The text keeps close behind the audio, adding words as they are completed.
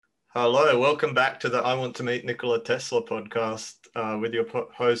Hello, welcome back to the I Want to Meet Nikola Tesla podcast with your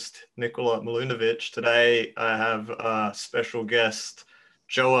host, Nikola Milunovic. Today, I have a special guest,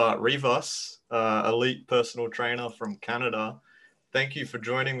 Joa Rivas, elite personal trainer from Canada. Thank you for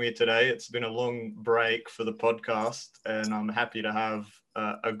joining me today. It's been a long break for the podcast, and I'm happy to have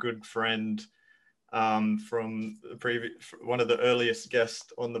a good friend from one of the earliest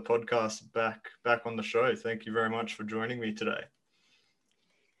guests on the podcast back on the show. Thank you very much for joining me today.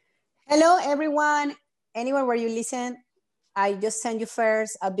 Hello, everyone. Anywhere where you listen, I just send you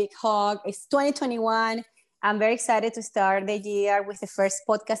first a big hug. It's 2021. I'm very excited to start the year with the first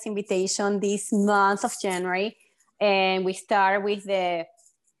podcast invitation this month of January. And we start with the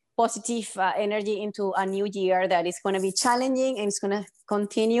positive energy into a new year that is going to be challenging and it's going to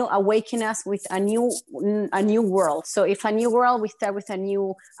continue awakening us with a new world. So if a new world, we start with a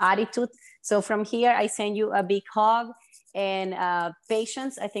new attitude. So from here, I send you a big hug. And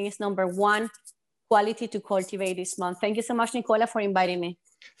patience, I think, is number one quality to cultivate this month. Thank you so much, Nicola, for inviting me.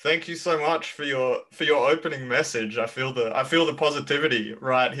 Thank you so much for your opening message. I feel the positivity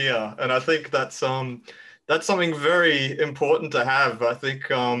right here, and I think that's something very important to have. I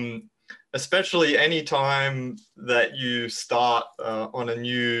think especially any time that you start on a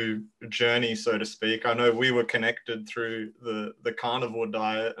new journey, so to speak. I know we were connected through the carnivore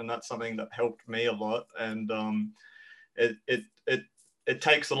diet, and that's something that helped me a lot. And it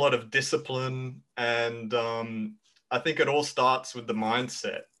takes a lot of discipline, and I think it all starts with the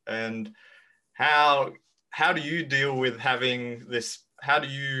mindset. And how do you deal with having this? How do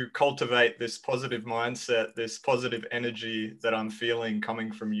you cultivate this positive mindset, this positive energy that I'm feeling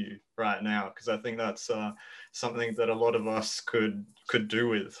coming from you right now? Because I think that's something that a lot of us could do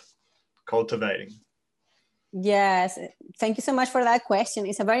with cultivating. Yes, thank you so much for that question.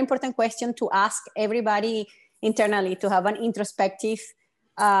 It's a very important question to ask everybody internally, to have an introspective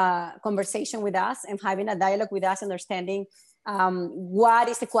conversation with us and having a dialogue with us, understanding what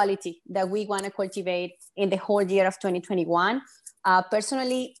is the quality that we want to cultivate in the whole year of 2021.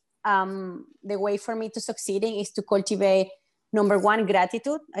 Personally, the way for me to succeeding is to cultivate, number one,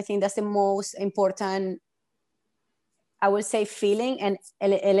 gratitude. I think that's the most important, I would say, feeling and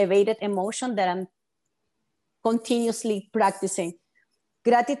elevated emotion that I'm continuously practicing.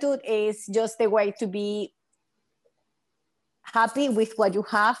 Gratitude is just the way to be happy with what you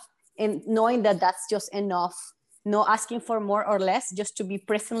have and knowing that that's just enough, not asking for more or less, just to be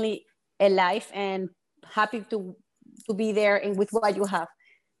presently alive and happy to be there and with what you have.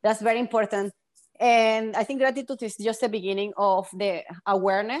 That's very important. And I think gratitude is just the beginning of the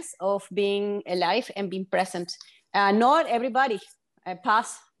awareness of being alive and being present. Not everybody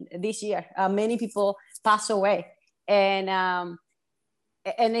passed this year. Many people pass away. And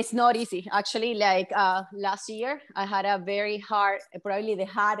it's not easy. Actually, like last year, I had a very hard, probably the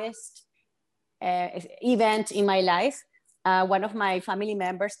hardest event in my life. One of my family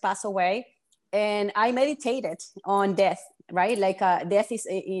members passed away, and I meditated on death, right? Like death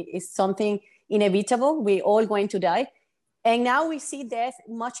is something inevitable. We're all going to die. And now we see death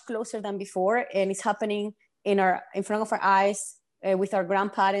much closer than before, and it's happening in front of our eyes with our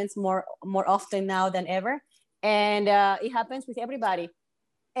grandparents more often now than ever. And it happens with everybody.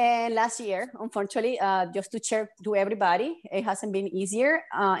 And last year, unfortunately, just to share to everybody, it hasn't been easier.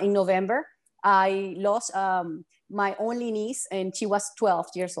 In November, I lost my only niece, and she was 12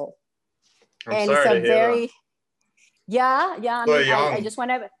 years old. I'm sorry to hear that. Yeah. I mean, I just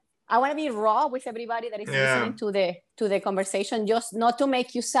want to be raw with everybody that is listening to the conversation, just not to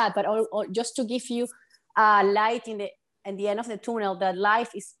make you sad, but just to give you a light in the end of the tunnel, that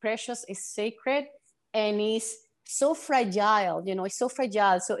life is precious, is sacred, and is so fragile, it's so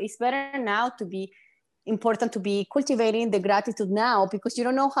fragile. So it's better now to be important to be cultivating the gratitude now, because you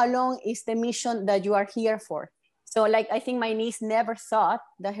don't know how long is the mission that you are here for. So like, I think my niece never thought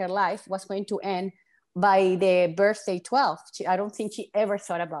that her life was going to end by the birthday 12. I don't think she ever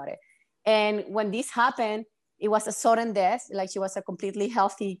thought about it. And when this happened, it was a sudden death. Like, she was a completely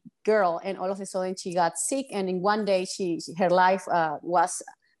healthy girl, and all of a sudden she got sick, and in one day her life was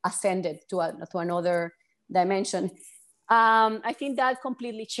ascended to another dimension. I think that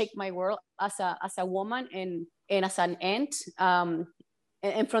completely shaped my world as a woman and as an aunt.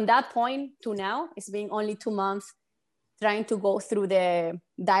 And from that point to now, it's been only 2 months trying to go through the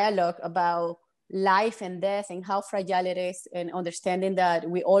dialogue about life and death and how fragile it is, and understanding that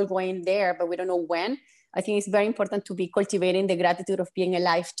we're all going there, but we don't know when. I think it's very important to be cultivating the gratitude of being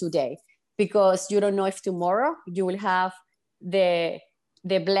alive today, because you don't know if tomorrow you will have the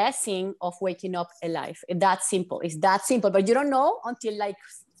blessing of waking up alive. That's simple. It's that simple, but you don't know until like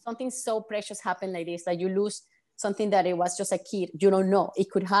something so precious happened like this, that you lose something that it was just a kid. You don't know, it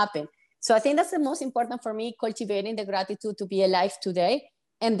could happen. So I think that's the most important for me, cultivating the gratitude to be alive today.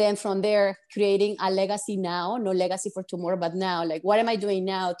 And then from there, creating a legacy now, no legacy for tomorrow, but now, like, what am I doing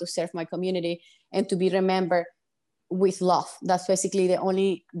now to serve my community and to be remembered with love? That's basically the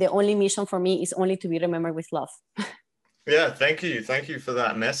only mission for me, is only to be remembered with love. Yeah, thank you for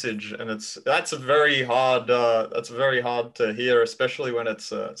that message. And that's very hard to hear, especially when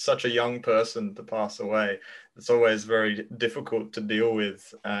it's such a young person to pass away. It's always very difficult to deal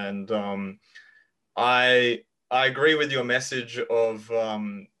with. And I agree with your message of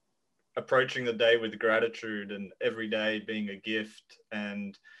approaching the day with gratitude and every day being a gift,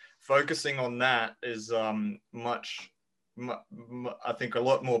 and focusing on that is I think a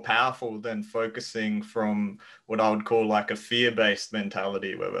lot more powerful than focusing from what I would call like a fear-based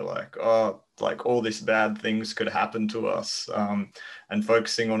mentality, where we're like, oh, like all these bad things could happen to us, and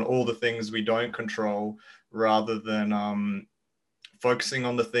focusing on all the things we don't control, rather than focusing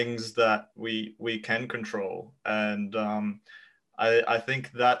on the things that we can control. And I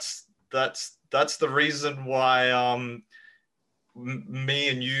think that's the reason why me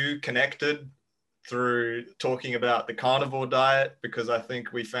and you connected, through talking about the carnivore diet, because I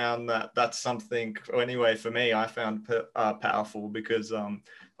think we found that that's something, anyway, for me, I found powerful, because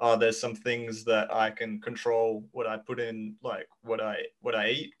there's some things that I can control, what I put in, like what I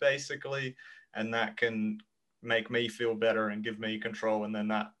eat, basically, and that can make me feel better and give me control. And then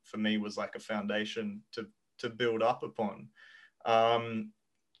that for me was like a foundation to build up upon.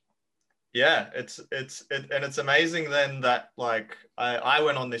 Yeah, it's amazing then that, like, I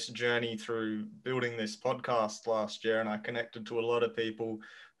went on this journey through building this podcast last year, and I connected to a lot of people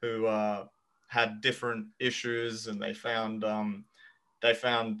who had different issues, and they found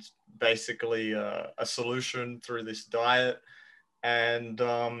basically a solution through this diet. And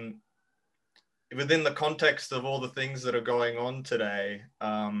within the context of all the things that are going on today,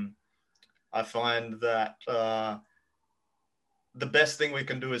 I find that the best thing we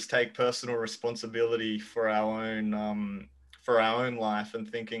can do is take personal responsibility for our own life, and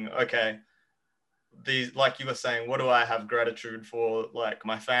thinking, okay, these, like you were saying, what do I have gratitude for? Like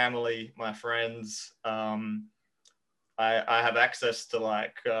my family, my friends. I have access to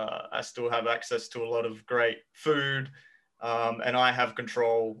I still have access to a lot of great food, and I have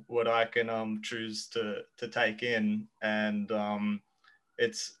control what I can choose to take in. And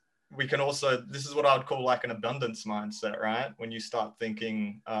we can also, this is what I would call like an abundance mindset, right? When you start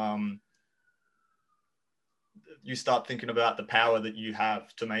thinking about the power that you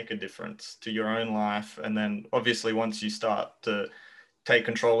have to make a difference to your own life. And then obviously once you start to take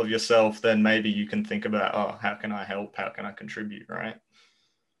control of yourself, then maybe you can think about, oh, how can I help? How can I contribute, right?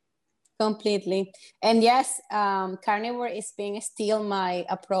 Completely. And yes, carnivore is being still my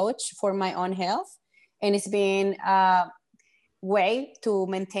approach for my own health. And it's been way to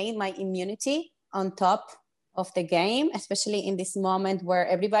maintain my immunity on top of the game, especially in this moment where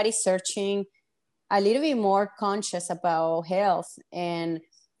everybody's searching a little bit more conscious about health and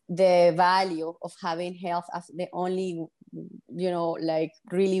the value of having health as the only, like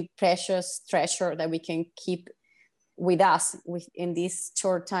really precious treasure that we can keep with us in this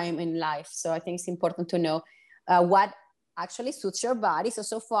short time in life. So I think it's important to know what actually suits your body.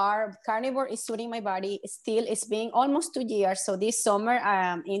 So far, carnivore is suiting my body. Still, it's been almost 2 years. So this summer,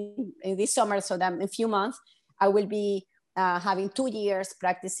 in this summer, so that in a few months, I will be having 2 years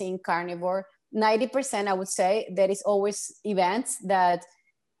practicing carnivore. 90%, I would say. There is always events that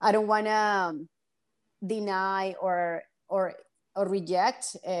I don't want to deny or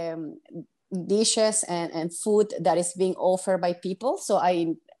reject dishes and food that is being offered by people. So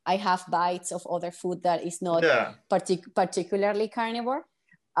I have bites of other food that is not particularly carnivore,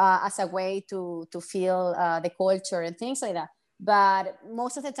 as a way to feel the culture and things like that. But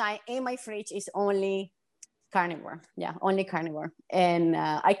most of the time in my fridge is only carnivore. Yeah, only carnivore. And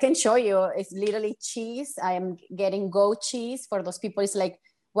I can show you, it's literally cheese. I am getting goat cheese. For those people, it's like,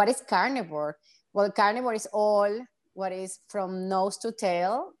 what is carnivore? Well, carnivore is all what is from nose to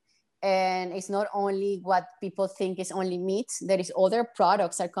tail. And it's not only what people think is only meat. There is other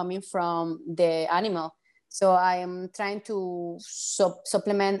products that are coming from the animal. So I am trying to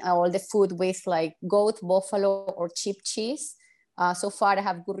supplement all the food with like goat, buffalo, or sheep cheese. So far, I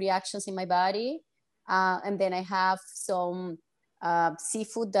have good reactions in my body. And then I have some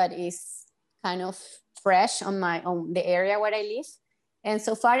seafood that is kind of fresh on the area where I live. And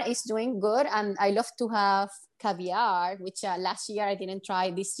so far it's doing good. And I love to have caviar, which last year I didn't try.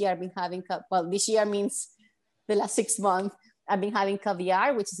 This year I've been having, this year means the last 6 months, I've been having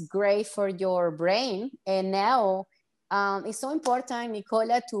caviar, which is great for your brain. And now it's so important,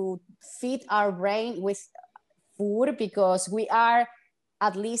 Nicola, to feed our brain with food, because we are,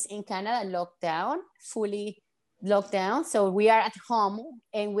 at least in Canada, fully locked down. So we are at home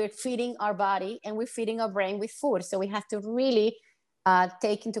and we're feeding our body and we're feeding our brain with food. So we have to really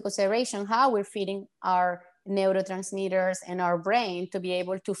take into consideration how we're feeding our neurotransmitters and our brain to be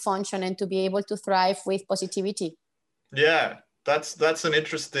able to function and to be able to thrive with positivity. Yeah, that's an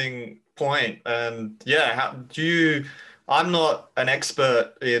interesting point. And yeah, I'm not an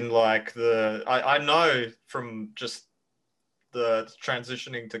expert in like I know from just the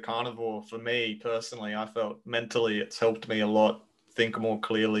transitioning to carnivore, for me personally, I felt mentally it's helped me a lot, think more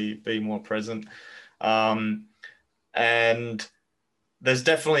clearly, be more present. And there's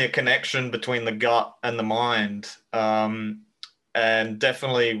definitely a connection between the gut and the mind. And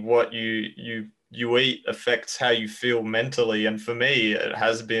definitely what you eat affects how you feel mentally. And for me, it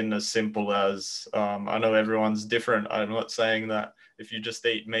has been as simple as, I know everyone's different. I'm not saying that if you just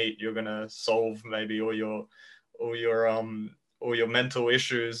eat meat, you're going to solve maybe all your mental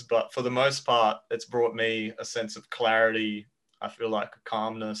issues. But for the most part, it's brought me a sense of clarity. I feel like a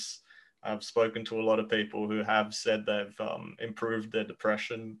calmness. I've spoken to a lot of people who have said they've improved their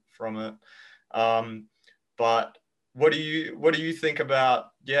depression from it. But what do you think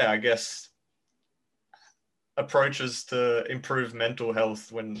about, I guess, approaches to improve mental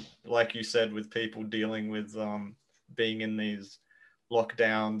health when, like you said, with people dealing with being in these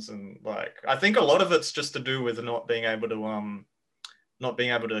lockdowns, and like I think a lot of it's just to do with not being able to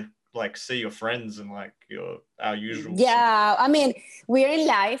like see your friends and like our usual. Yeah, I mean, we're in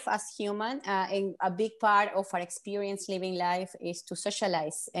life as human, and a big part of our experience living life is to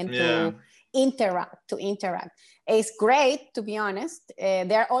socialize and to interact. It's great, to be honest.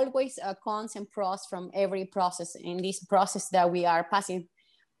 There are always cons and pros from every process. In this process that we are passing,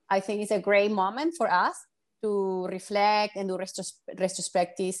 I think it's a great moment for us to reflect and do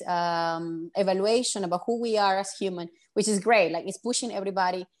retrospective evaluation about who we are as human, which is great. Like, it's pushing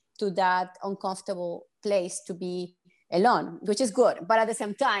everybody to that uncomfortable place to be alone, which is good. But at the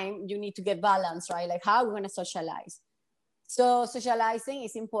same time, you need to get balance, right? Like, how are we going to socialize? So socializing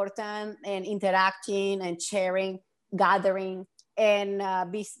is important, and interacting and sharing, gathering, and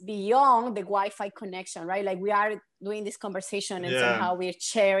beyond the Wi-Fi connection, right? Like, we are doing this conversation and somehow we're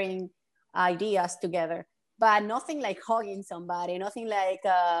sharing ideas together, but nothing like hugging somebody, nothing like,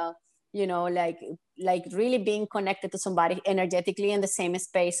 like really being connected to somebody energetically in the same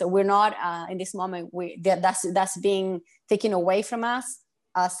space. So we're not in this moment, that's being taken away from us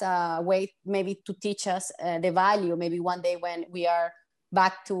as a way maybe to teach us the value. Maybe one day when we are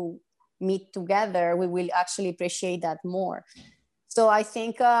back to meet together, we will actually appreciate that more. So I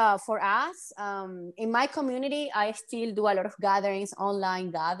think for us, in my community, I still do a lot of gatherings,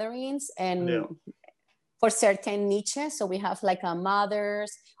 online gatherings, and for certain niches. So we have like a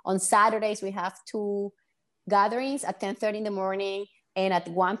mothers. On Saturdays, we have 2 gatherings at 10:30 in the morning and at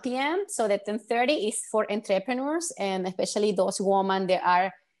 1 p.m. So the 10:30 is for entrepreneurs, and especially those women that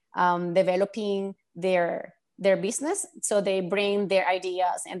are developing their business. So they bring their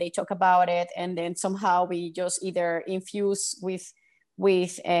ideas and they talk about it, and then somehow we just either infuse with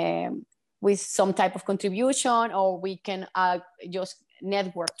some type of contribution, or we can just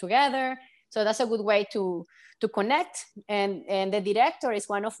network together. So that's a good way to connect. And the director is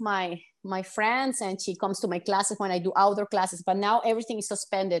one of my friends, and she comes to my classes when I do outdoor classes. But now everything is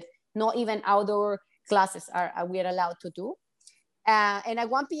suspended. Not even outdoor classes are we are allowed to do. And at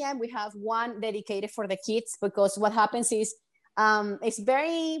 1 p.m. we have one dedicated for the kids, because what happens is it's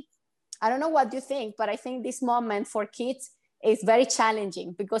very, I don't know what you think, but I think this moment for kids is very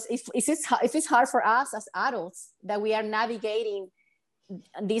challenging, because if it's hard for us as adults that we are navigating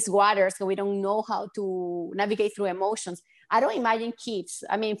these waters, so we don't know how to navigate through emotions. I don't imagine kids.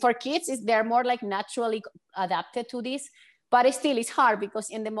 I mean, for kids, they're more like naturally adapted to this, but it's hard, because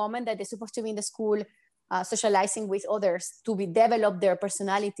in the moment that they're supposed to be in the school, socializing with others, to develop their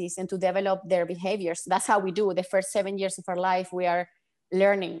personalities and to develop their behaviors. That's how we do the first 7 years of our life. We are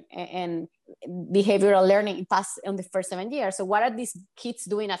learning and behavioral learning pass on the first 7 years. So what are these kids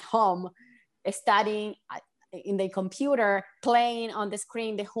doing at home, studying in the computer, playing on the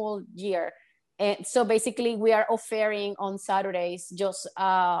screen the whole year? And so basically we are offering on Saturdays just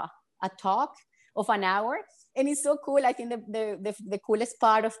a talk of an hour, and it's so cool. I think the coolest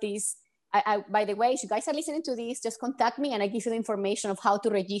part of this, by the way, if you guys are listening to this, just contact me and I give you the information of how to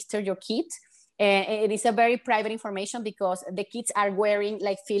register your kit. And it is a very private information, because the kids are wearing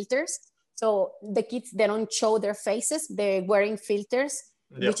like filters. So the kids, they don't show their faces, they're wearing filters,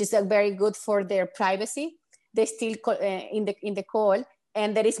 which is very good for their privacy. They still in the call,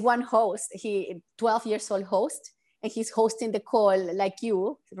 and there is one host, he 12 years old host, and he's hosting the call like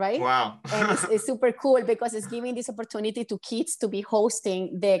you, right? Wow. And it's super cool because it's giving this opportunity to kids to be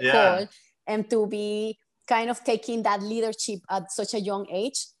hosting the call and to be kind of taking that leadership at such a young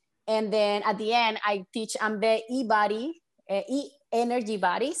age. And then at the end, I'm the energy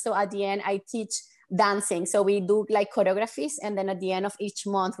body. So at the end, I teach dancing. So we do like choreographies. And then at the end of each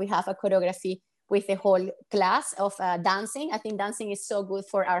month, we have a choreography with the whole class of dancing. I think dancing is so good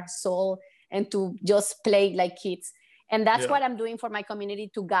for our soul and to just play like kids. And that's what I'm doing for my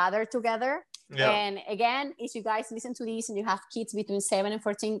community, to gather together. And again, if you guys listen to this and you have kids between 7 and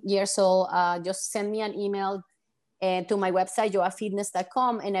 14 years old, just send me an email to my website,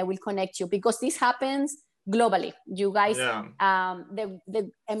 joafitness.com, and I will connect you, because this happens globally. You guys,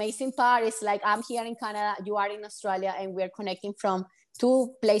 the amazing part is, like, I'm here in Canada, you are in Australia, and we're connecting from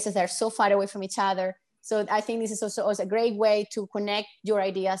two places that are so far away from each other. So I think this is also a great way to connect your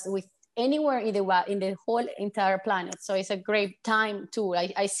ideas with anywhere in the whole entire planet. So it's a great time too.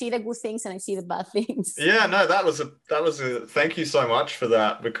 I see the good things and I see the bad things. Yeah, no, that was a thank you so much for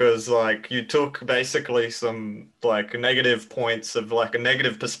that, because like you took basically some like negative points of like a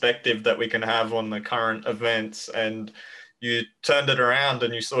negative perspective that we can have on the current events, and you turned it around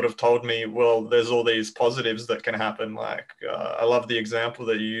and you sort of told me, well, there's all these positives that can happen. Like I love the example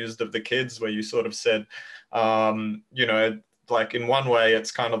that you used of the kids, where you sort of said, you know, like in one way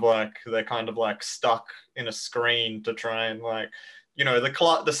it's kind of like they're kind of like stuck in a screen to try and like, you know,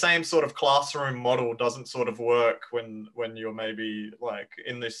 the same sort of classroom model doesn't sort of work when you're maybe like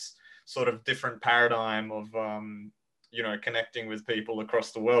in this sort of different paradigm of you know, connecting with people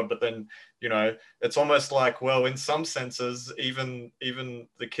across the world. But then, you know, it's almost like, well, in some senses, even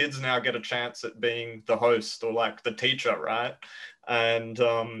the kids now get a chance at being the host or like the teacher, right? And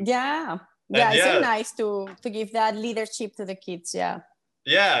it's so nice to give that leadership to the kids.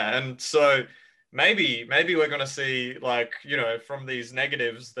 And so maybe we're going to see, like, you know, from these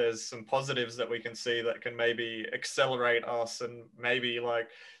negatives there's some positives that we can see that can maybe accelerate us. And maybe like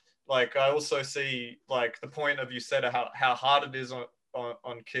I also see like the point of, you said how hard it is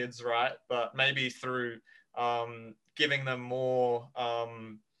on kids, right? But maybe through giving them more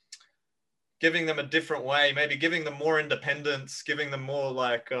giving them a different way, maybe giving them more independence, giving them more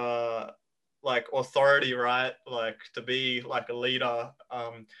like authority, right? Like to be like a leader.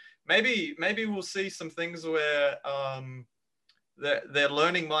 Maybe we'll see some things where their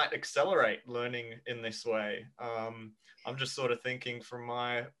learning might accelerate learning in this way. I'm just sort of thinking from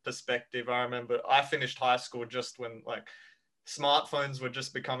my perspective. I remember I finished high school just when like smartphones were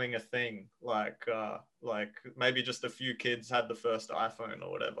just becoming a thing. Like maybe just a few kids had the first iPhone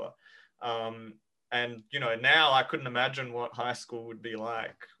or whatever. And, you know, now I couldn't imagine what high school would be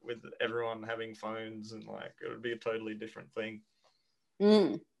like with everyone having phones, and like, it would be a totally different thing.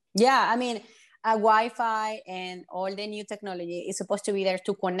 Yeah, I mean, Wi-Fi and all the new technology is supposed to be there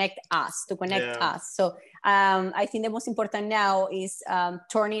to connect us, So I think the most important now is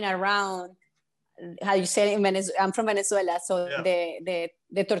turning around, how you say it in Venezuela. I'm from Venezuela, so the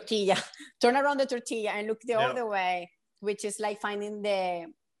tortilla, turn around the tortilla and look the other way, which is like finding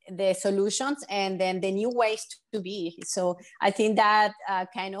the solutions and then the new ways to be. So I think that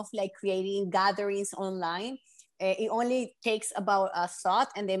kind of like creating gatherings online, it only takes about a thought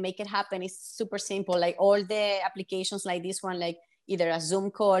and they make it happen. It's super simple. Like all the applications like this one, like either a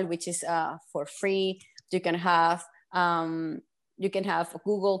Zoom call, which is for free. You can have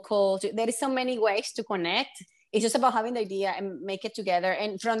Google calls. There is so many ways to connect. It's just about having the idea and make it together.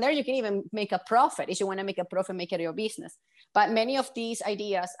 And from there, you can even make a profit. If you want to make a profit, make it your business. But many of these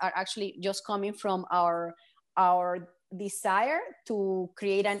ideas are actually just coming from our desire to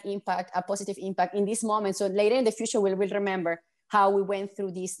create an impact, a positive impact in this moment. So later in the future, we'll remember how we went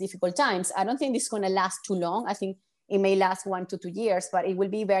through these difficult times. I don't think this is going to last too long. I think it may last 1 to 2 years, but it will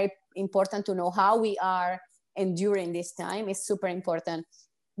be very important to know how we are enduring this time. It's super important.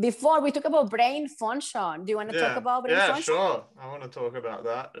 Before we talk about brain function, do you want to talk about brain function? Yeah, sure. I want to talk about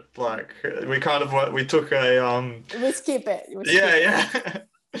that. Like we took a we skip it.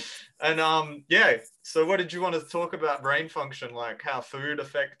 And so what did you want to talk about brain function, like how food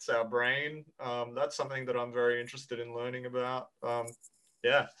affects our brain? That's something that I'm very interested in learning about. Well,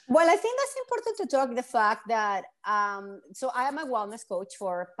 I think that's important to talk the fact that so I am a wellness coach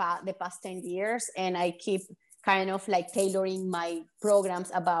for the past 10 years, and I keep kind of like tailoring my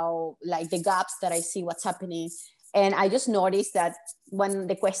programs about like the gaps that I see what's happening. And I just noticed that when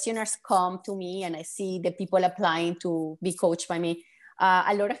the questioners come to me and I see the people applying to be coached by me,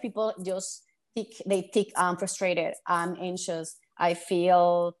 a lot of people just I'm frustrated, I'm anxious, I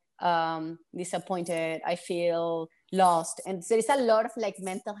feel disappointed, I feel lost. And there is a lot of like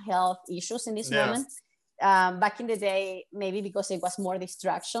mental health issues in this moment. back in the day, maybe because it was more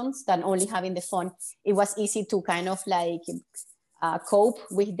distractions than only having the phone, it was easy to kind of like cope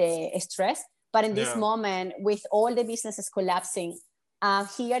with the stress. But in this moment, with all the businesses collapsing,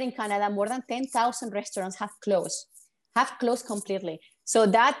 here in Canada, more than 10,000 restaurants have closed completely. So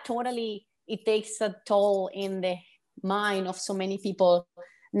that totally, it takes a toll in the mind of so many people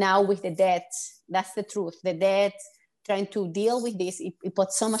now with the debt. That's the truth. The debt, trying to deal with this, it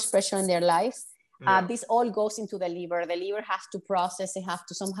puts so much pressure on their lives. This all goes into the liver. The liver has to process, they have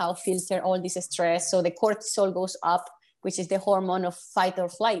to somehow filter all this stress. So the cortisol goes up, which is the hormone of fight or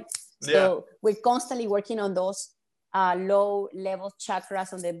flight. So we're constantly working on those low level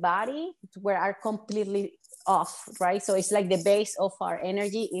chakras on the body where are completely off, right? So it's like the base of our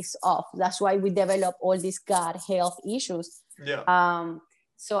energy is off. That's why we develop all these gut health issues.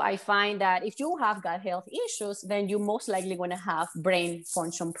 So I find that if you have gut health issues, then you most likely going to have brain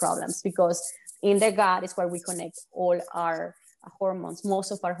function problems, because in the gut is where we connect all our hormones.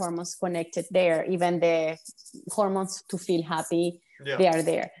 Most of our hormones connected there, even the hormones to feel happy, they are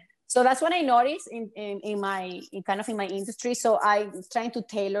there. So that's what I noticed in my industry. So I'm trying to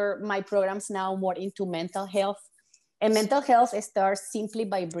tailor my programs now more into mental health. And mental health starts simply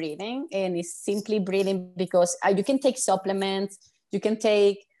by breathing, and it's simply breathing because you can take supplements, you can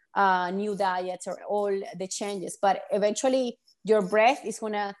take new diets or all the changes, but eventually your breath is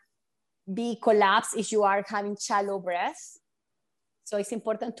gonna be collapsed if you are having shallow breaths. So it's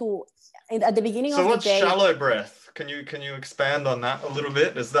important to, at the beginning of the day. So what's shallow breath? Can you expand on that a little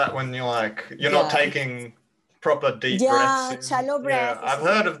bit? Is that when you're not taking proper deep breaths in? Shallow breath. I've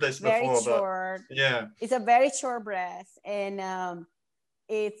heard of this before, short. But it's a very short breath, and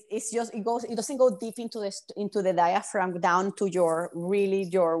it doesn't go deep into the diaphragm down to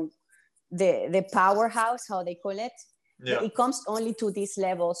the powerhouse, how they call it. It comes only to this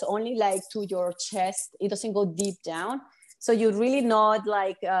level, so only like to your chest. It doesn't go deep down. So you're really not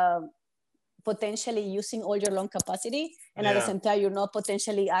like potentially using all your lung capacity, and at the same time, you're not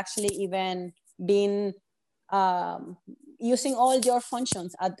potentially actually even being using all your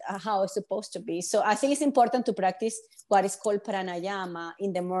functions at how it's supposed to be. So I think it's important to practice what is called pranayama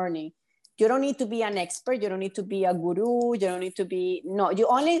in the morning. You don't need to be an expert. You don't need to be a guru. You don't need to be, you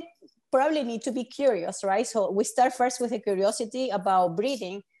only probably need to be curious, right? So we start first with a curiosity about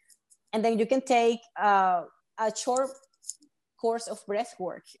breathing, and then you can take a short course of breath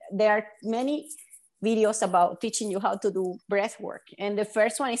work. There are many videos about teaching you how to do breath work. And the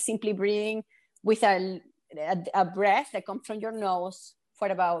first one is simply breathing with a breath that comes from your nose for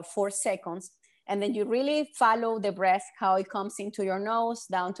about 4 seconds. And then you really follow the breath, how it comes into your nose,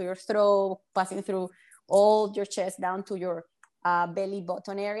 down to your throat, passing through all your chest, down to your belly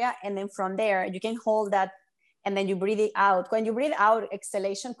button area. And then from there, you can hold that, and then you breathe it out. When you breathe out,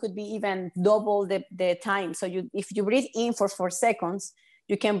 exhalation could be even double the time. So if you breathe in for 4 seconds,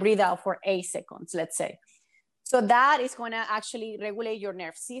 you can breathe out for 8 seconds, let's say. So that is going to actually regulate your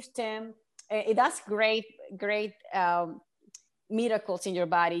nerve system. It does great miracles in your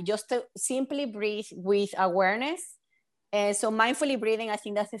body, just to simply breathe with awareness. And so mindfully breathing, I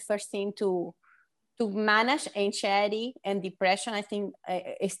think that's the first thing to manage anxiety and depression. I think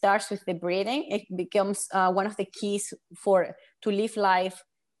it starts with the breathing. It becomes one of the keys to live life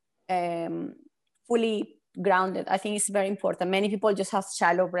fully grounded. I think it's very important. Many people just have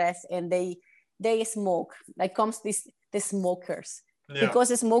shallow breath, and they smoke. Like comes the smokers.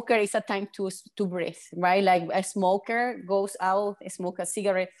 Because a smoker is a time to breathe, right? Like a smoker goes out, smoke a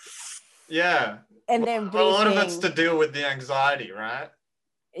cigarette. And then breathe. A lot of it's to deal with the anxiety, right?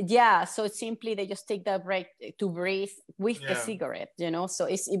 So simply they just take that break to breathe with the cigarette, so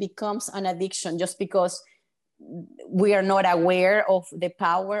it becomes an addiction just because we are not aware of the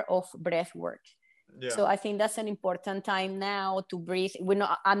power of breath work. So I think that's an important time now to breathe.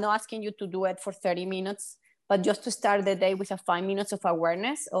 I'm not asking you to do it for 30 minutes, but just to start the day with 5 minutes of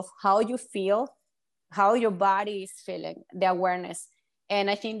awareness of how you feel, how your body is feeling, the awareness. And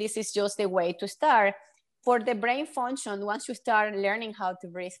I think this is just the way to start. For the brain function, once you start learning how to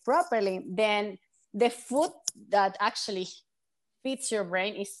breathe properly, then the food that actually feeds your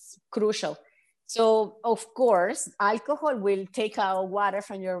brain is crucial. So, of course, alcohol will take out water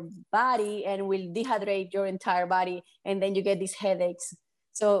from your body and will dehydrate your entire body, and then you get these headaches.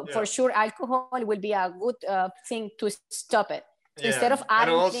 So, for sure, alcohol will be a good thing to stop it. So instead of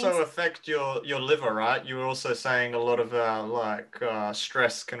adding and also affect your liver, right? You were also saying a lot of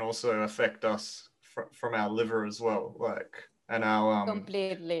stress can also affect us from our liver as well, and our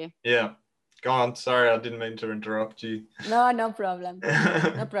completely. Go on. Sorry, I didn't mean to interrupt you. No problem.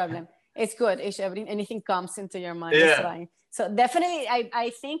 No problem. It's good. If anything comes into your mind, it's fine. So definitely,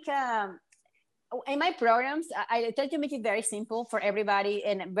 I think in my programs, I try to make it very simple for everybody,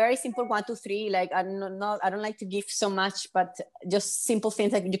 and very simple 1, 2, 3. Like I don't like to give so much, but just simple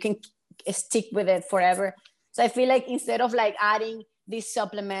things like you can stick with it forever. So I feel like instead of like adding this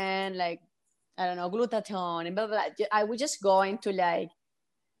supplement, like I don't know, glutathione and blah, blah, blah, I would just go into like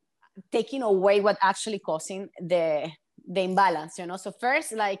taking away what actually causing the imbalance, you know. So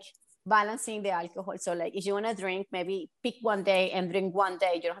first, like balancing the alcohol. So like if you want to drink, maybe pick one day and drink one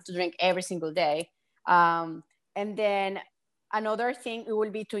day. You don't have to drink every single day. And then another thing it will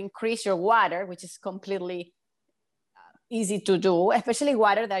be to increase your water, which is completely easy to do, especially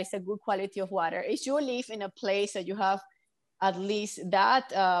water that is a good quality of water. If you live in a place that you have at least that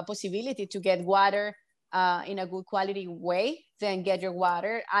possibility to get water in a good quality way, then get your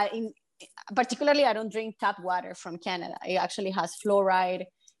water. Particularly, I don't drink tap water from Canada. It actually has fluoride,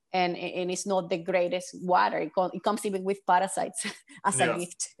 and it's not the greatest water. It comes even with parasites as a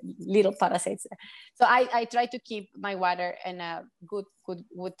gift, little parasites. So I try to keep my water in a good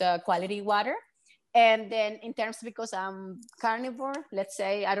with quality water. And then in terms, because I'm carnivore, let's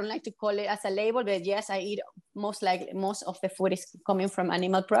say, I don't like to call it as a label, but yes, I eat most of the food is coming from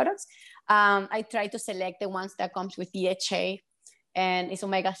animal products. I try to select the ones that comes with DHA and it's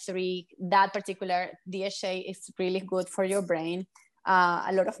omega-3. That particular DHA is really good for your brain.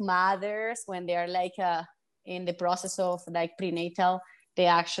 A lot of mothers, when they're like in the process of like prenatal, they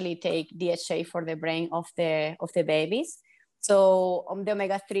actually take DHA for the brain of the babies. So the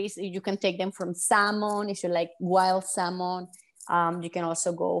omega-3s, you can take them from salmon, if you like wild salmon. You can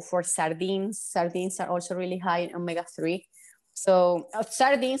also go for sardines. Sardines are also really high in omega-3. So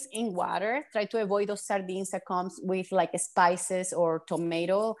sardines in water, try to avoid those sardines that comes with like spices or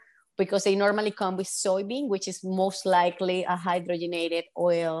tomato, because they normally come with soybean, which is most likely a hydrogenated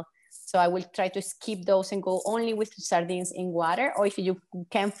oil. So I will try to skip those and go only with sardines in water. Or if you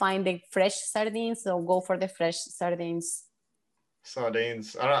can find the fresh sardines, so go for the fresh sardines.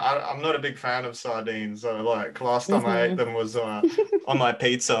 Sardines. I'm not a big fan of sardines. Like last time I ate them was on my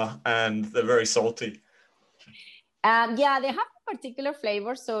pizza, and they're very salty. Yeah, they have a particular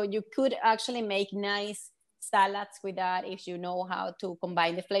flavor, so you could actually make nice salads with that if you know how to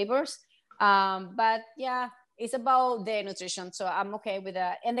combine the flavors. But yeah, it's about the nutrition, so I'm okay with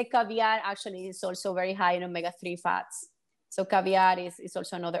that. And the caviar actually is also very high in omega-3 fats. So caviar is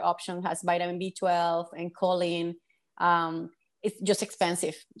also another option, has vitamin B12 and choline. It's just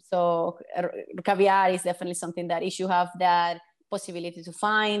expensive. So caviar is definitely something that if you have that possibility to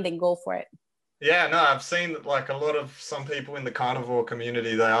find, then go for it. Yeah, no, I've seen like some people in the carnivore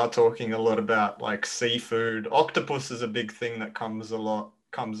community, they are talking a lot about like seafood. Octopus is a big thing that comes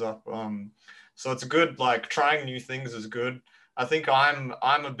up. So it's good, like trying new things is good. I think I'm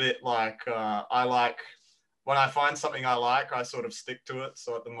a bit like, I like, when I find something I like, I sort of stick to it.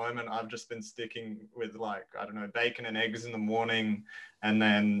 So at the moment, I've just been sticking with like, I don't know, bacon and eggs in the morning. And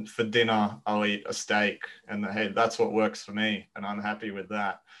then for dinner, I'll eat a steak. And hey, that's what works for me. And I'm happy with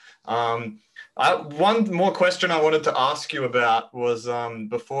that. One more question I wanted to ask you about was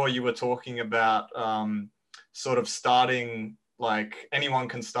before you were talking about sort of starting, like anyone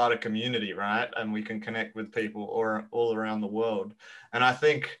can start a community, right? And we can connect with people all around the world. And I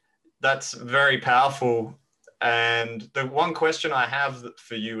think that's very powerful. And the one question I have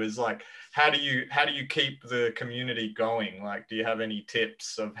for you is like, how do you keep the community going? Like, do you have any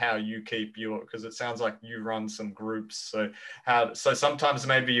tips of how you keep because it sounds like you run some groups. So sometimes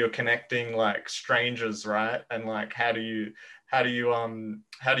maybe you're connecting like strangers, right? And like, how do you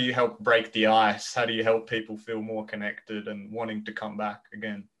help break the ice? How do you help people feel more connected and wanting to come back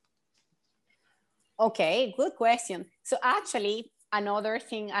again? Okay, good question. So actually, another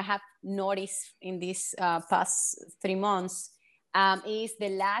thing I have noticed in these past 3 months is the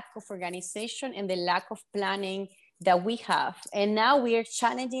lack of organization and the lack of planning that we have. And now we are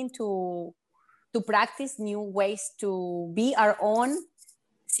challenging to practice new ways to be our own,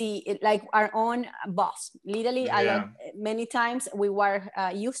 like our own boss. Literally, many times we were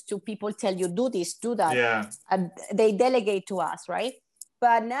used to people tell you, do this, do that. Yeah. They delegate to us, right?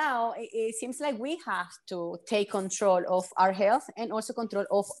 But now it seems like we have to take control of our health and also control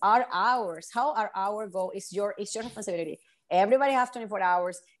of our hours. How our hour go is your responsibility. Everybody has 24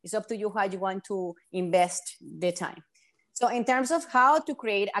 hours. It's up to you how you want to invest the time. So in terms of how to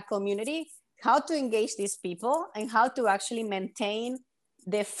create a community, how to engage these people, and how to actually maintain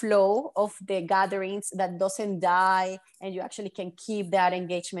the flow of the gatherings that doesn't die, and you actually can keep that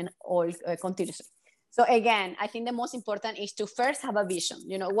engagement all continuously. So again, I think the most important is to first have a vision.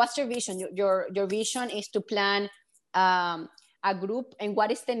 You know, what's your vision? Your vision is to plan a group, and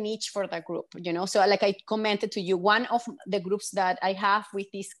what is the niche for the group? You know, so like I commented to you, one of the groups that I have with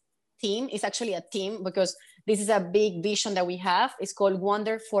this team. It's actually a team because this is a big vision that we have. It's called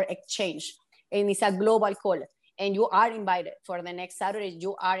Wonder for Exchange, and it's a global call. And you are invited for the next Saturday.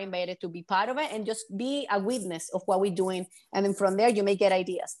 You are invited to be part of it and just be a witness of what we're doing. And then from there, you may get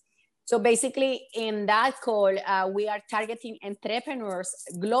ideas. So basically, in that call, we are targeting entrepreneurs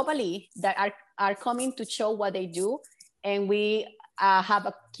globally that are coming to show what they do. And we have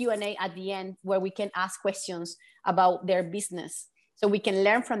a Q&A at the end where we can ask questions about their business. So we can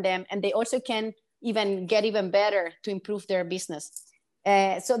learn from them, and they also can even get even better to improve their business.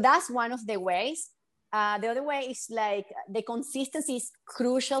 So that's one of the ways. The other way is like the consistency is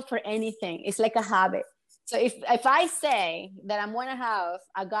crucial for anything. It's like a habit. So if I say that I'm going to have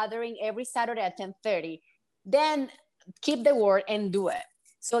a gathering every Saturday at 10:30, then keep the word and do it.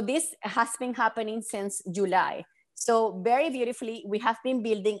 So this has been happening since July. So very beautifully, we have been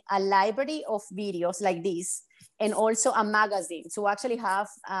building a library of videos like this, and also a magazine. So we actually have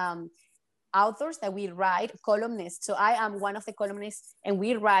authors that we write, columnists. So I am one of the columnists, and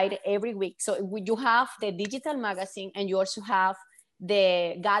we write every week. So you have the digital magazine, and you also have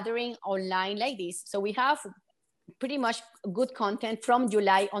the gathering online like this. So we have pretty much good content from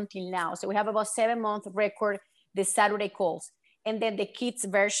July until now. So we have about 7 months record the Saturday calls. And then the kids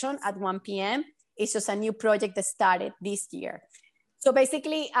version at 1 p.m. is just a new project that started this year. So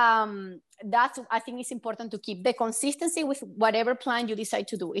basically, that's, I think it's important to keep the consistency with whatever plan you decide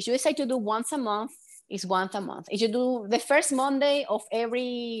to do. If you decide to do once a month, it's once a month. If you do the first Monday of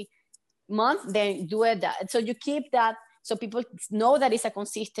every month, then do it that. So you keep that so people know that it's a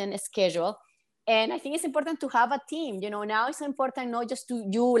consistent schedule. And I think it's important to have a team. You know, now it's important not just to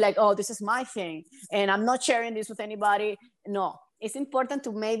you like, oh, this is my thing and I'm not sharing this with anybody. No, it's important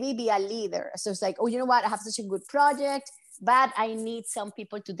to maybe be a leader. So it's like, oh, you know what? I have such a good project, but I need some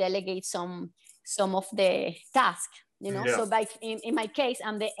people to delegate some of the tasks, you know? Yeah. So in my case,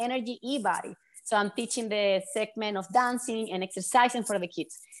 I'm the energy e-body. So I'm teaching the segment of dancing and exercising for the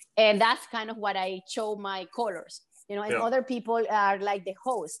kids. And that's kind of what I show my colors, you know, and yeah. Other people are like the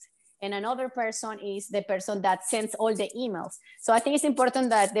host. And another person is the person that sends all the emails. So I think it's important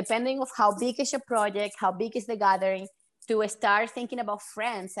that depending on how big is your project, how big is the gathering, to start thinking about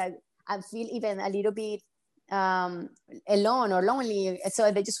friends. I feel even a little bit alone or lonely.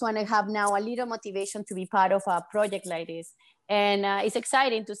 So they just want to have now a little motivation to be part of a project like this. And it's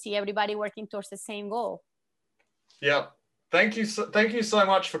exciting to see everybody working towards the same goal. Yeah. Thank you so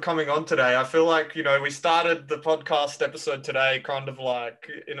much for coming on today. I feel like, you know, we started the podcast episode today kind of like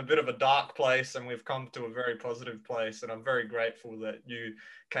in a bit of a dark place, and we've come to a very positive place. And I'm very grateful that you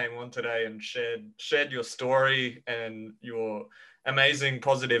came on today and shared your story and your amazing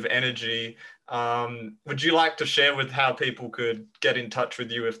positive energy. Would you like to share with how people could get in touch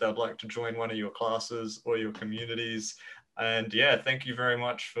with you if they'd like to join one of your classes or your communities? And yeah, thank you very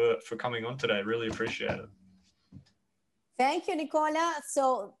much for coming on today. Really appreciate it. Thank you, Nicola.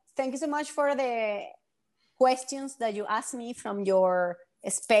 So thank you so much for the questions that you asked me from your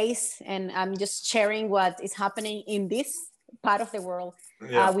space. And I'm just sharing what is happening in this part of the world.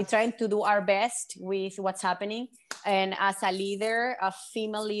 Yeah. We're trying to do our best with what's happening. And as a leader, a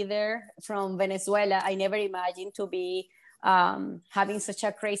female leader from Venezuela, I never imagined to be having such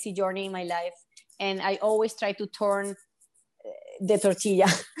a crazy journey in my life. And I always try to turn the tortilla.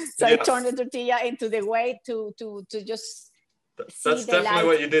 So yeah. I turned the tortilla into the way to just that's definitely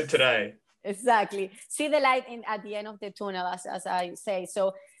what you did today. Exactly. See the light at the end of the tunnel, as I say.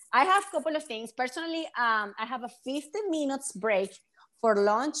 So I have a couple of things. Personally, I have a 15 minutes break for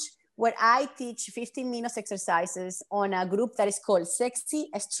lunch where I teach 15 minutes exercises on a group that is called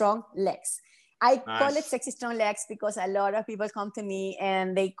Sexy Strong Legs. I call it Sexy Strong Legs because a lot of people come to me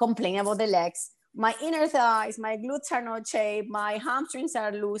and they complain about the legs. My inner thighs, my glutes are not shaped, my hamstrings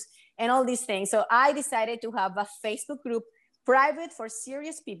are loose, and all these things. So I decided to have a Facebook group, private for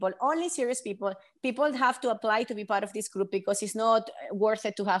serious people, only serious people. People have to apply to be part of this group because it's not worth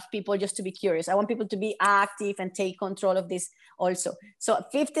it to have people just to be curious. I want people to be active and take control of this also. So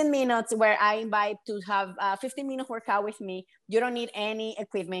 15 minutes where I invite to have a 15-minute workout with me. You don't need any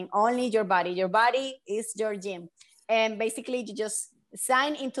equipment, only your body. Your body is your gym. And basically you just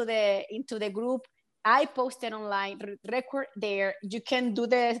sign into the group. I posted online, record there. You can do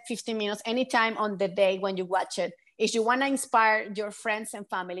the 15 minutes anytime on the day when you watch it. If you want to inspire your friends and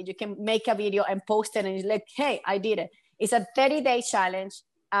family, you can make a video and post it and you're like, hey, I did it. It's a 30-day challenge.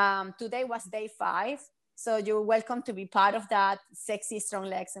 Today was day 5. So you're welcome to be part of that. Sexy Strong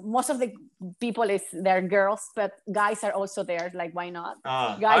Legs. Most of the people they're girls, but guys are also there. Like, why not?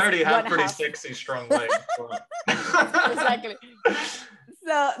 Guys I already have pretty sexy strong legs. Exactly.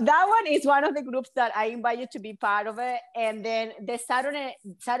 So that one is one of the groups that I invite you to be part of it. And then the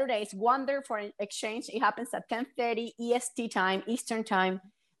Saturday is Wonder for Exchange. It happens at 10:30 EST time, Eastern time.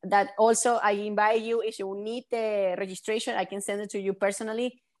 That also I invite you, if you need the registration, I can send it to you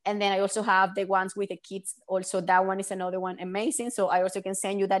personally. And then I also have the ones with the kids. Also, that one is another one amazing. So I also can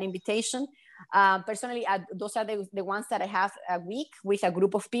send you that invitation. Personally, those are the ones that I have a week with a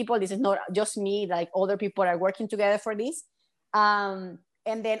group of people. This is not just me, like other people are working together for this. And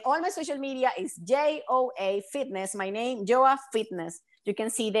then all my social media is JOA Fitness. My name, Joa Fitness. You can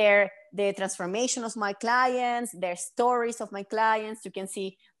see there the transformation of my clients, their stories of my clients. You can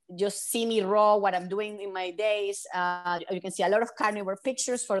just see me raw, what I'm doing in my days. You can see a lot of carnivore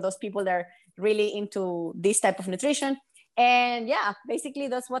pictures for those people that are really into this type of nutrition. And yeah, basically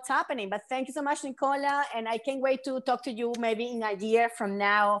that's what's happening. But thank you so much, Nicola. And I can't wait to talk to you maybe in a year from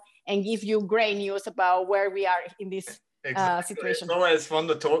now and give you great news about where we are in this situation. It's always fun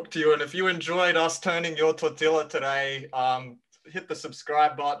to talk to you. And if you enjoyed us turning your tortilla today, hit the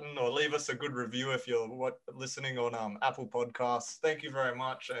subscribe button or leave us a good review if you're listening on Apple Podcasts. Thank you very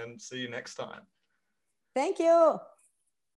much and see you next time. Thank you.